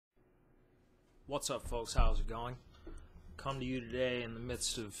What's up, folks? How's it going? Come to you today in the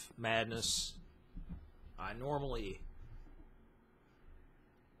midst of madness. I normally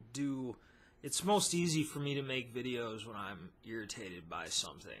do. It's most easy for me to make videos when I'm irritated by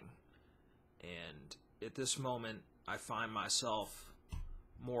something. And at this moment, I find myself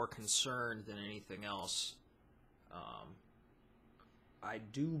more concerned than anything else. I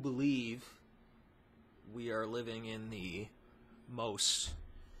do believe we are living in the most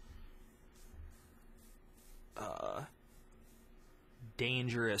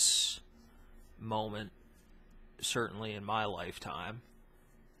dangerous moment, certainly in my lifetime,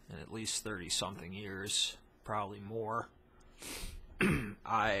 in at least 30-something years, probably more.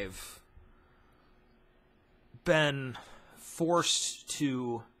 I've been forced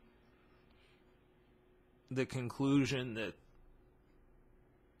to the conclusion that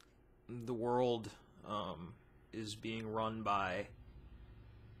the world is being run by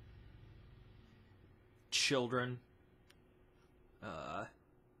children.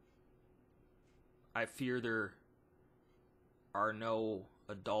 I fear there are no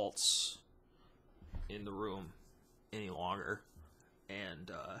adults in the room any longer, and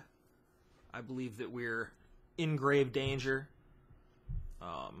I believe that we're in grave danger.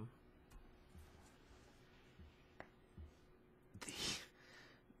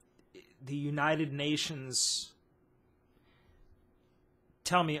 The United Nations.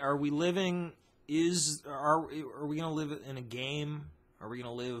 Tell me, are we living? Are we gonna live in a game? Are we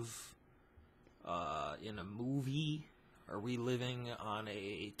gonna live in a movie? Are we living on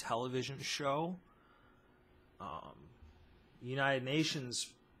a television show? United Nations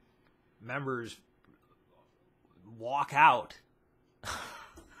members walk out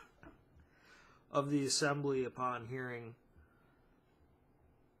of the assembly upon hearing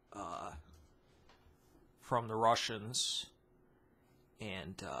from the Russians,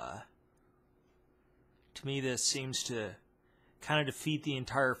 and to me this seems to kind of defeat the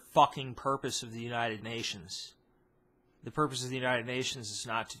entire fucking purpose of the United Nations. The purpose of the United Nations is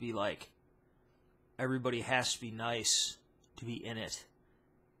not to be like, everybody has to be nice to be in it.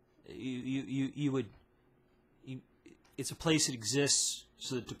 It's a place that exists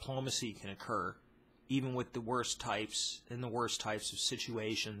so that diplomacy can occur, even with the worst types and the worst types of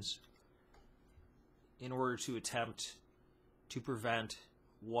situations, in order to attempt to prevent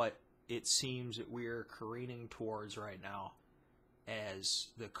what it seems that we're careening towards right now, as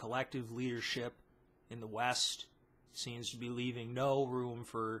the collective leadership in the West seems to be leaving no room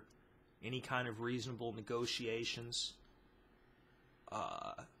for any kind of reasonable negotiations.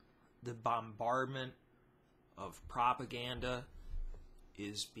 The bombardment of propaganda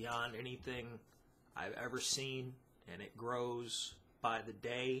is beyond anything I've ever seen, and it grows by the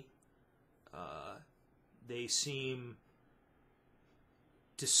day. They seem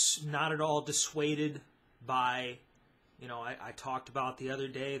not at all dissuaded by, I talked about the other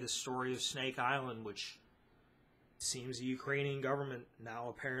day the story of Snake Island, which seems the Ukrainian government, now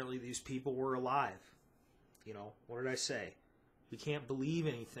apparently these people were alive. What did I say? We can't believe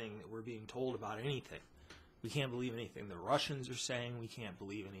anything that we're being told about anything. We can't believe anything the Russians are saying. We can't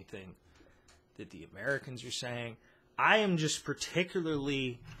believe anything that the Americans are saying. I am just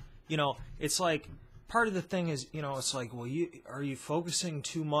particularly, it's like, part of the thing is, it's like, well, are you focusing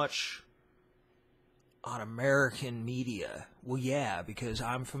too much on American media? Well, yeah, because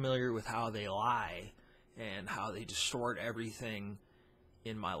I'm familiar with how they lie and how they distort everything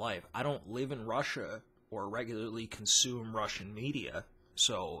in my life. I don't live in Russia or regularly consume Russian media,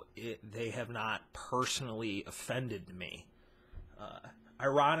 so they have not personally offended me.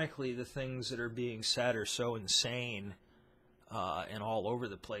 Ironically, the things that are being said are so insane and all over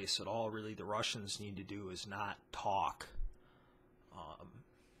the place that all really the Russians need to do is not talk.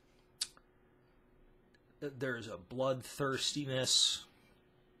 There's a bloodthirstiness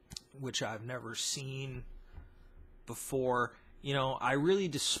which I've never seen before. I really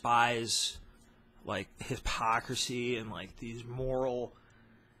despise like hypocrisy and like these moral.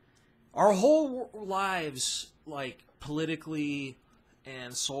 Our whole lives, like politically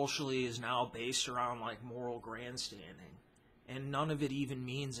and socially, is now based around like moral grandstanding, and none of it even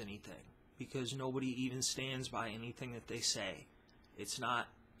means anything because nobody even stands by anything that they say. It's not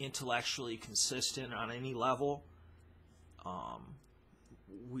intellectually consistent on any level.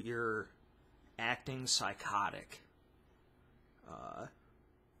 We're acting psychotic.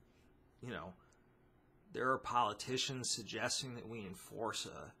 There are politicians suggesting that we enforce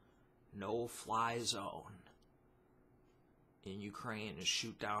a no-fly zone in Ukraine to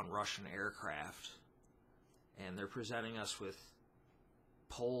shoot down Russian aircraft. And they're presenting us with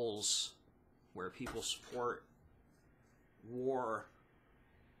polls where people support war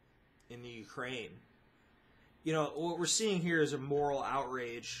in the Ukraine. You know, what we're seeing here is a moral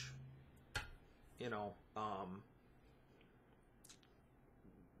outrage. You know,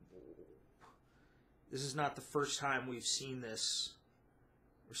 this is not the first time we've seen this.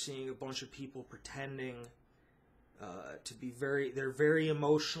 We're seeing a bunch of people pretending to be they're very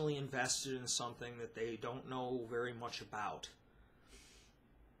emotionally invested in something that they don't know very much about.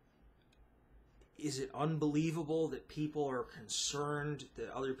 Is it unbelievable that people are concerned that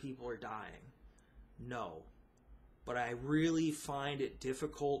other people are dying? No. But I really find it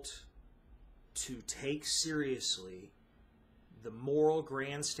difficult to take seriously the moral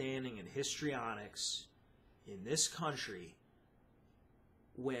grandstanding and histrionics in this country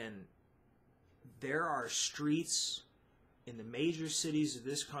when there are streets in the major cities of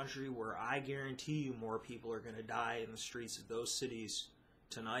this country where I guarantee you more people are going to die in the streets of those cities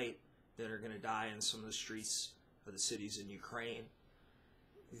tonight than are going to die in some of the streets of the cities in Ukraine.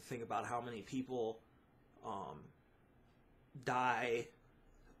 You think about how many people die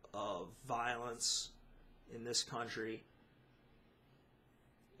of violence in this country.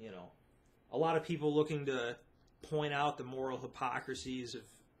 You know, a lot of people looking to point out the moral hypocrisies of,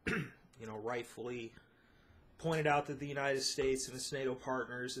 you know, rightfully pointed out that the United States and its NATO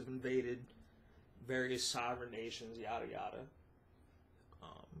partners have invaded various sovereign nations, yada yada.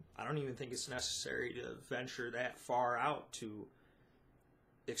 I don't even think it's necessary to venture that far out to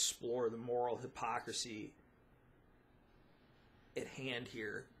explore the moral hypocrisy at hand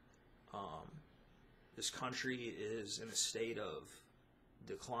here. This country is in a state of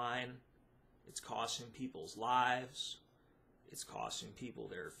decline. It's costing people's lives. It's costing people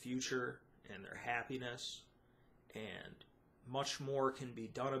their future and their happiness. And much more can be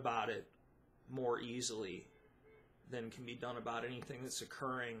done about it more easily than can be done about anything that's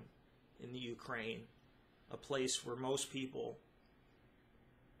occurring in the Ukraine, a place where most people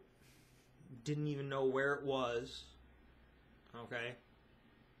didn't even know where it was, okay,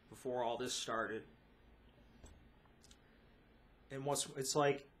 before all this started. And it's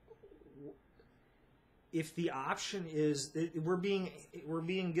like, if the option is we're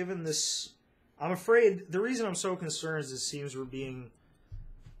being given this, I'm afraid the reason I'm so concerned is it seems we're being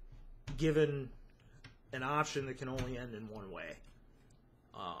given an option that can only end in one way.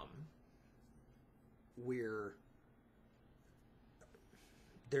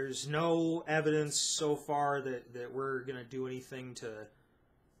 There's no evidence so far that we're going to do anything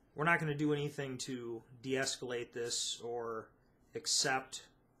we're not going to do anything to de-escalate this or accept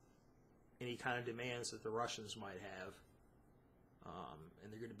any kind of demands that the Russians might have.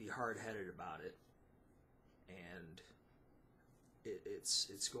 And they're going to be hard-headed about it. And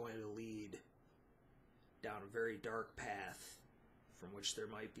it's going to lead down a very dark path from which there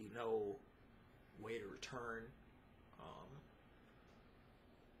might be no way to return.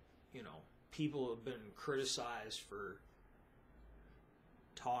 You know, people have been criticized for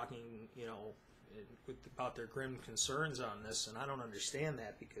talking, you know, about their grim concerns on this, and I don't understand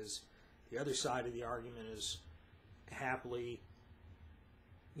that, because the other side of the argument is happily,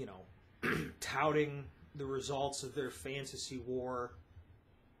 you know, touting the results of their fantasy war,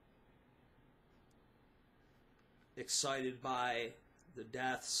 excited by the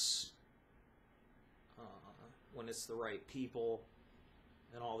deaths when it's the right people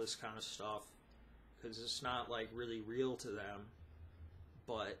and all this kind of stuff, because it's not like really real to them,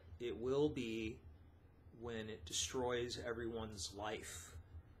 but it will be when it destroys everyone's life.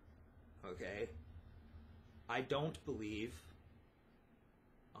 Okay? I don't believe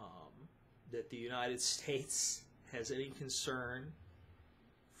that the United States has any concern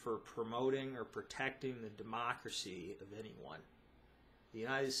for promoting or protecting the democracy of anyone. The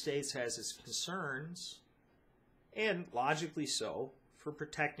United States has its concerns, and logically so, for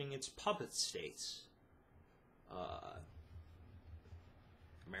protecting its puppet states.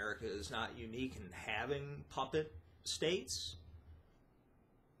 America is not unique in having puppet states.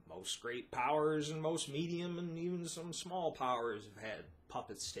 Most great powers and most medium and even some small powers have had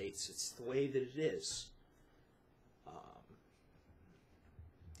puppet states. It's the way that it is.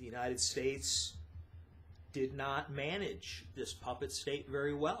 The United States did not manage this puppet state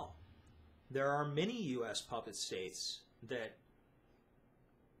very well. There are many U.S. puppet states that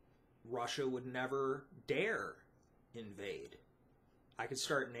Russia would never dare invade. I could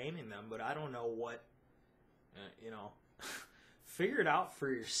start naming them, but I don't know what, you know, figure it out for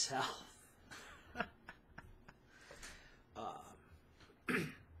yourself.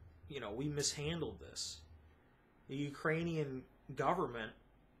 You know, we mishandled this. The Ukrainian government,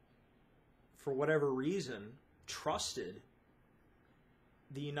 for whatever reason, trusted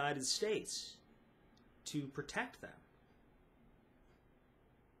the United States to protect them.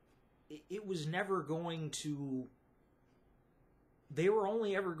 it was never going to. They were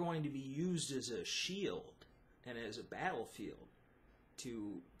only ever going to be used as a shield and as a battlefield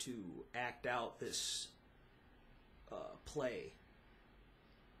to act out this play.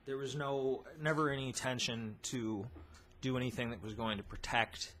 There was never any intention to do anything that was going to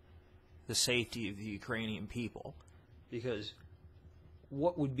protect the safety of the Ukrainian people, because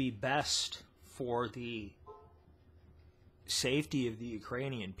what would be best for the safety of the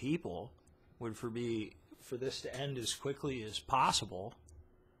Ukrainian people would for this to end as quickly as possible,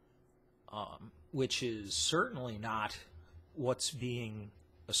 which is certainly not what's being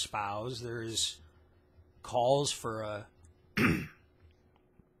espoused. There is calls for a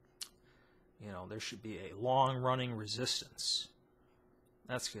there should be a long-running resistance.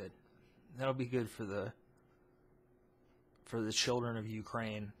 That's good. That'll be good for the children of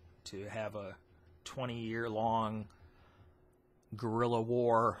Ukraine to have a 20-year-long guerrilla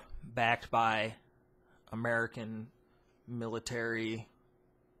war backed by American military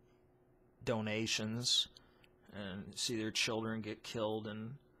donations, and see their children get killed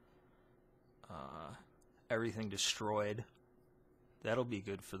and everything destroyed. That'll be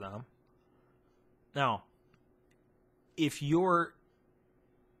good for them. Now, if your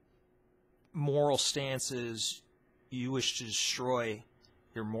moral stance is you wish to destroy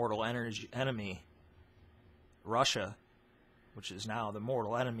your mortal enemy, Russia, which is now the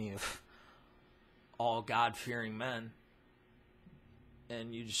mortal enemy of all God-fearing men,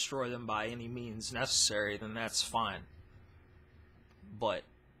 and you destroy them by any means necessary, then that's fine. But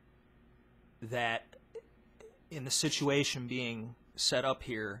that, in the situation being set up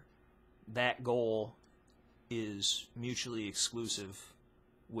here, that goal is mutually exclusive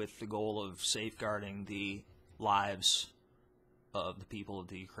with the goal of safeguarding the lives of the people of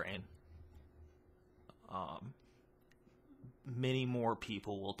the Ukraine. Many more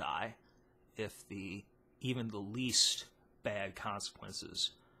people will die if even the least bad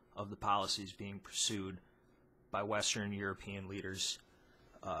consequences of the policies being pursued by Western European leaders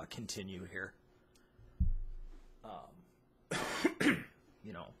continue here.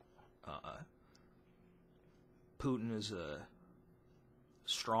 Putin is a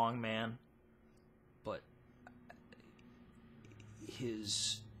strong man, but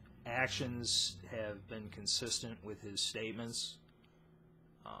his actions have been consistent with his statements.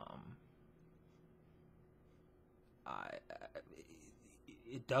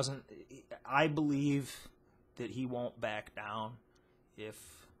 I believe that he won't back down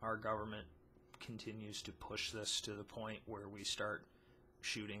if our government continues to push this to the point where we start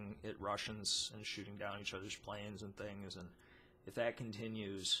shooting at Russians and shooting down each other's planes and things. And if that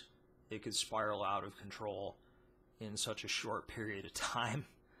continues, it could spiral out of control in such a short period of time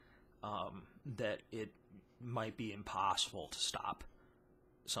that it might be impossible to stop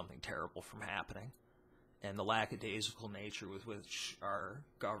something terrible from happening. And the lackadaisical nature with which our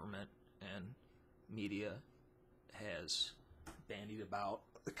government and media has bandied about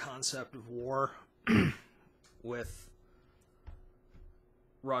the concept of war with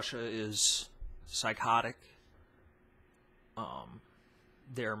Russia is psychotic.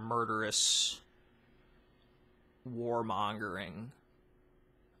 Their murderous warmongering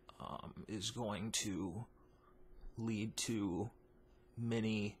is going to lead to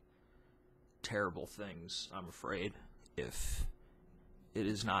many terrible things, I'm afraid, if it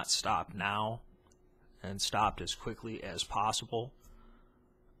is not stopped now and stopped as quickly as possible.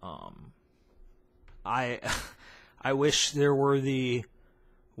 I wish there were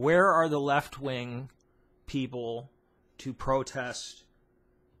where are the left-wing people to protest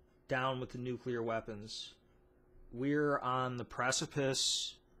down with the nuclear weapons? We're on the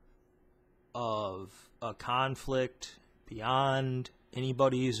precipice of a conflict beyond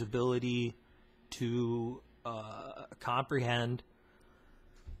anybody's ability to comprehend.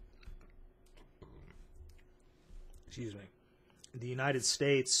 Excuse me. The United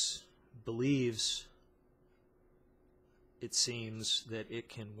States believes, it seems, that it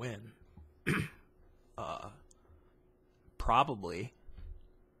can win. Probably.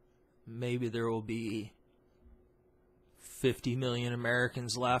 Maybe there will be 50 million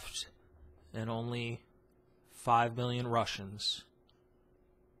Americans left and only 5 million Russians.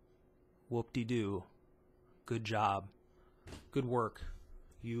 Whoop-de-doo. Good job. Good work.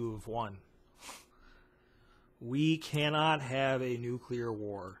 You have won. We cannot have a nuclear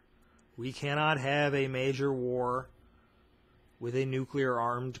war. We cannot have a major war with a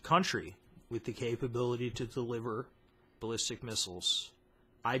nuclear-armed country with the capability to deliver ballistic missiles.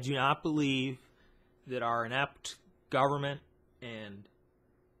 I do not believe that our inept government and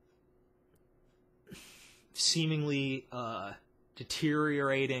seemingly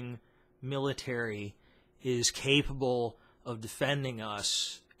deteriorating military is capable of defending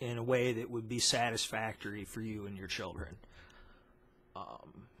us in a way that would be satisfactory for you and your children.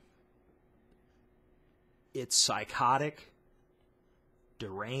 It's psychotic,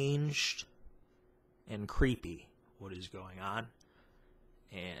 deranged, and creepy what is going on,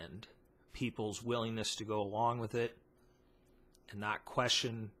 and people's willingness to go along with it and not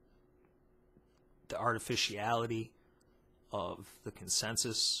question the artificiality of the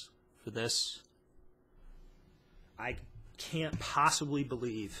consensus for this. I can't possibly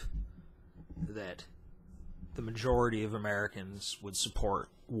believe that the majority of Americans would support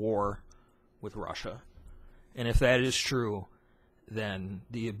war with Russia. And if that is true, then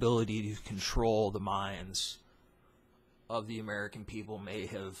the ability to control the minds of the American people may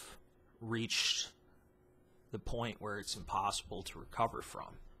have reached the point where it's impossible to recover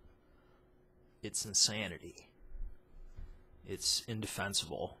from. It's insanity. It's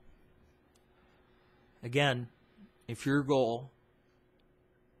indefensible. Again, if your goal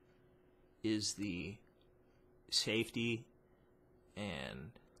is the safety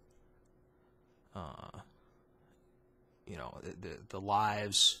and the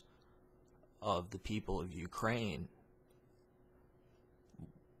lives of the people of Ukraine,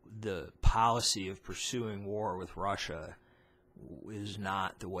 the policy of pursuing war with Russia is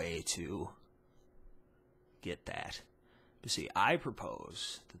not the way to get that. You see, I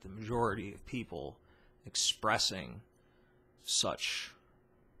propose that the majority of people expressing such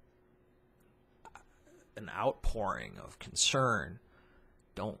an outpouring of concern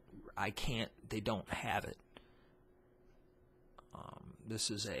they don't have it. This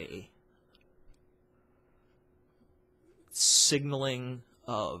is a signaling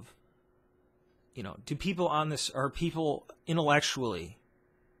of, do people on this, are people intellectually,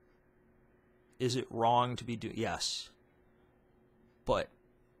 is it wrong to be doing? Yes. But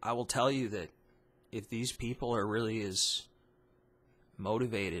I will tell you that if these people are really as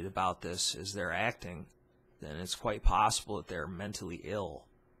motivated about this as they're acting, then it's quite possible that they're mentally ill.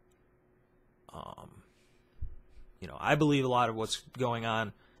 I believe a lot of what's going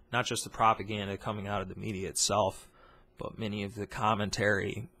on, not just the propaganda coming out of the media itself, but many of the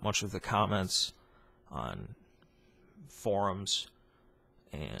commentary, much of the comments on forums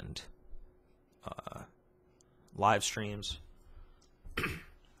and live streams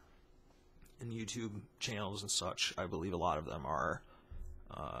and YouTube channels and such. I believe a lot of them are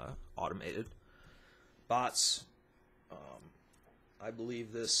automated bots. I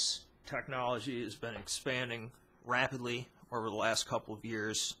believe this technology has been expanding rapidly over the last couple of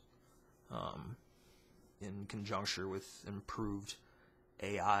years in conjunction with improved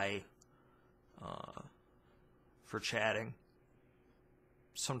AI for chatting.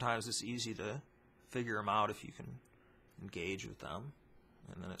 Sometimes it's easy to figure them out if you can engage with them,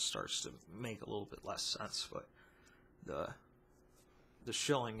 and then it starts to make a little bit less sense. But the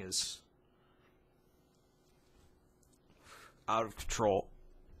shilling is out of control.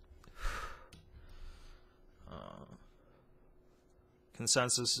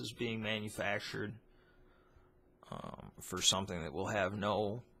 Consensus is being manufactured for something that will have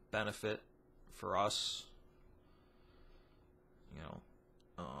no benefit for us.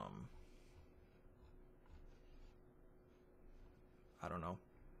 I don't know.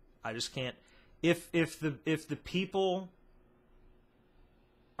 I just can't. If the people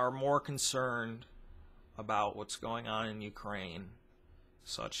are more concerned about what's going on in Ukraine,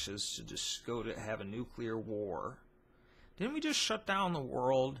 such as to just go to have a nuclear war, didn't we just shut down the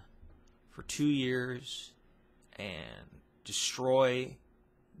world for 2 years and destroy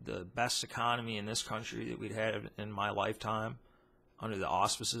the best economy in this country that we'd had in my lifetime under the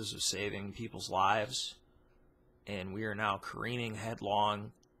auspices of saving people's lives? And we are now careening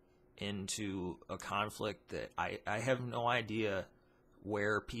headlong into a conflict that I have no idea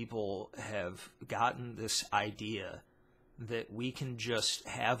where people have gotten this idea that we can just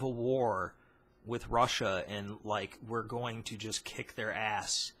have a war with Russia and, we're going to just kick their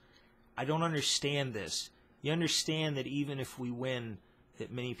ass. I don't understand this. You understand that even if we win,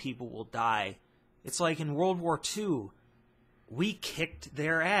 that many people will die. It's like in World War II, we kicked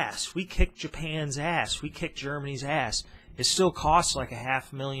their ass. We kicked Japan's ass. We kicked Germany's ass. It still costs like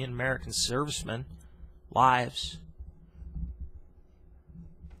 500,000 American servicemen lives.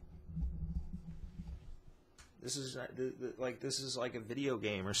 This is like a video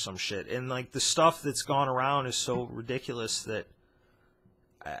game or some shit, and the stuff that's gone around is so ridiculous that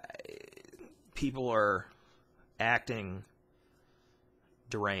people are acting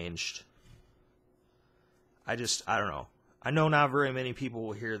deranged. I don't know. I know not very many people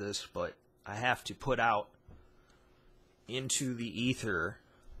will hear this, but I have to put out into the ether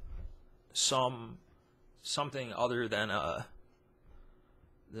something other than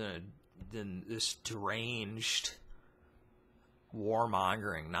than this deranged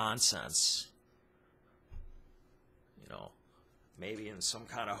warmongering nonsense. You know, maybe in some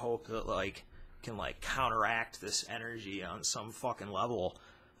kind of hope that can counteract this energy on some fucking level,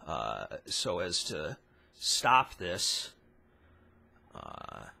 so as to stop this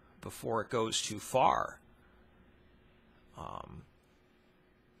before it goes too far.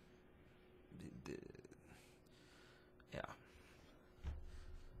 Yeah.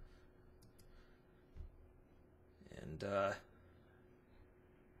 And,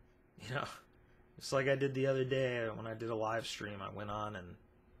 you know, it's like I did the other day when I did a live stream. I went on and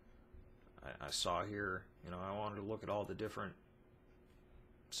I saw here, you know, I wanted to look at all the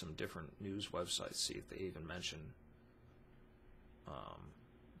some different news websites, see if they even mention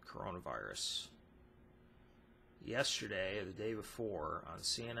coronavirus. Yesterday, or the day before, on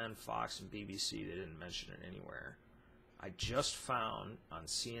CNN, Fox, and BBC, they didn't mention it anywhere. I just found on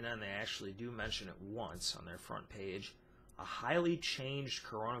CNN they actually do mention it once on their front page. A highly changed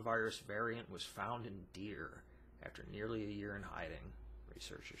coronavirus variant was found in deer after nearly a year in hiding,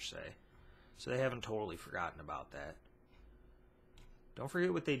 researchers say. So they haven't totally forgotten about that. Don't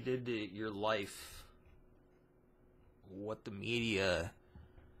forget what they did to your life, what the media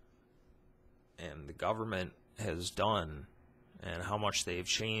and the government has done, and how much they've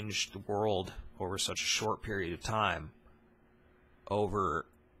changed the world over such a short period of time over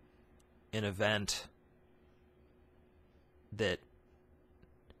an event that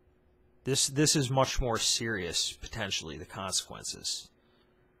this is much more serious, potentially, the consequences.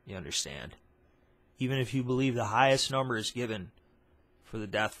 You understand? Even if you believe the highest number is given for the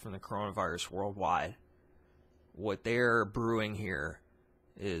death from the coronavirus worldwide, what they're brewing here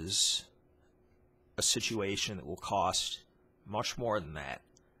is a situation that will cost much more than that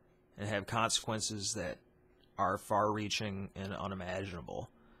and have consequences that are far-reaching and unimaginable.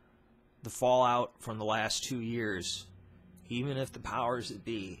 The fallout from the last 2 years, even if the powers that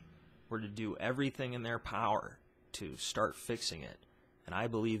be were to do everything in their power to start fixing it, and I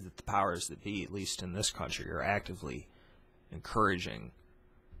believe that the powers that be, at least in this country, are actively encouraging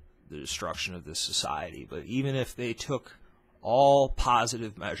the destruction of this society, but even if they took all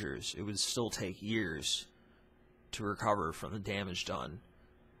positive measures, it would still take years to recover from the damage done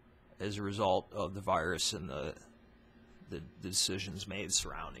as a result of the virus and the decisions made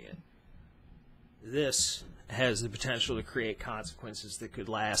surrounding it. This has the potential to create consequences that could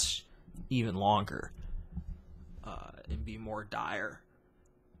last even longer and be more dire.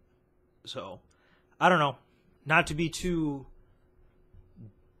 So, I don't know. Not to be too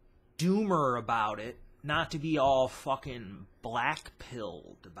doomer about it, not to be all fucking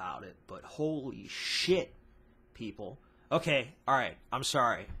black-pilled about it, but holy shit, people. Okay, alright, I'm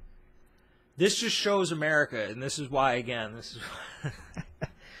sorry. This just shows America, and this is why, again, this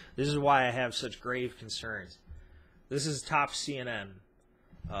is why I have such grave concerns. This is top CNN.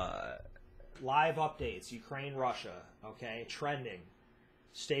 Live updates, Ukraine, Russia, okay, trending.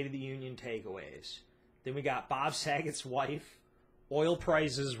 State of the Union takeaways. Then we got Bob Saget's wife, oil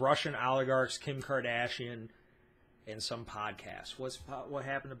prices, Russian oligarchs, Kim Kardashian, and some podcasts. What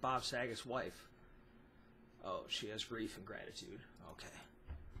happened to Bob Saget's wife? Oh, she has grief and gratitude. Okay.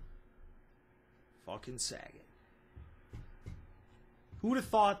 Fucking Saget. Who would have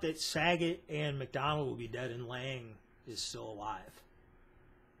thought that Saget and McDonald would be dead and Lang is still alive?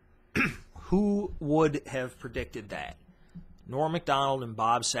 Who would have predicted that? Norm Macdonald and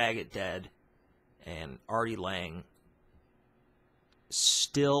Bob Saget dead, and Artie Lang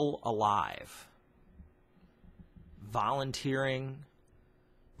still alive, volunteering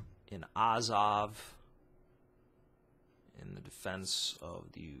in Azov in the defense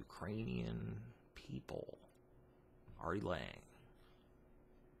of the Ukrainian people. Artie Lang.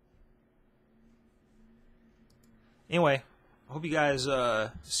 Anyway, I hope you guys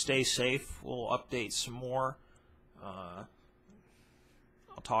stay safe. We'll update some more. I'll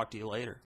talk to you later.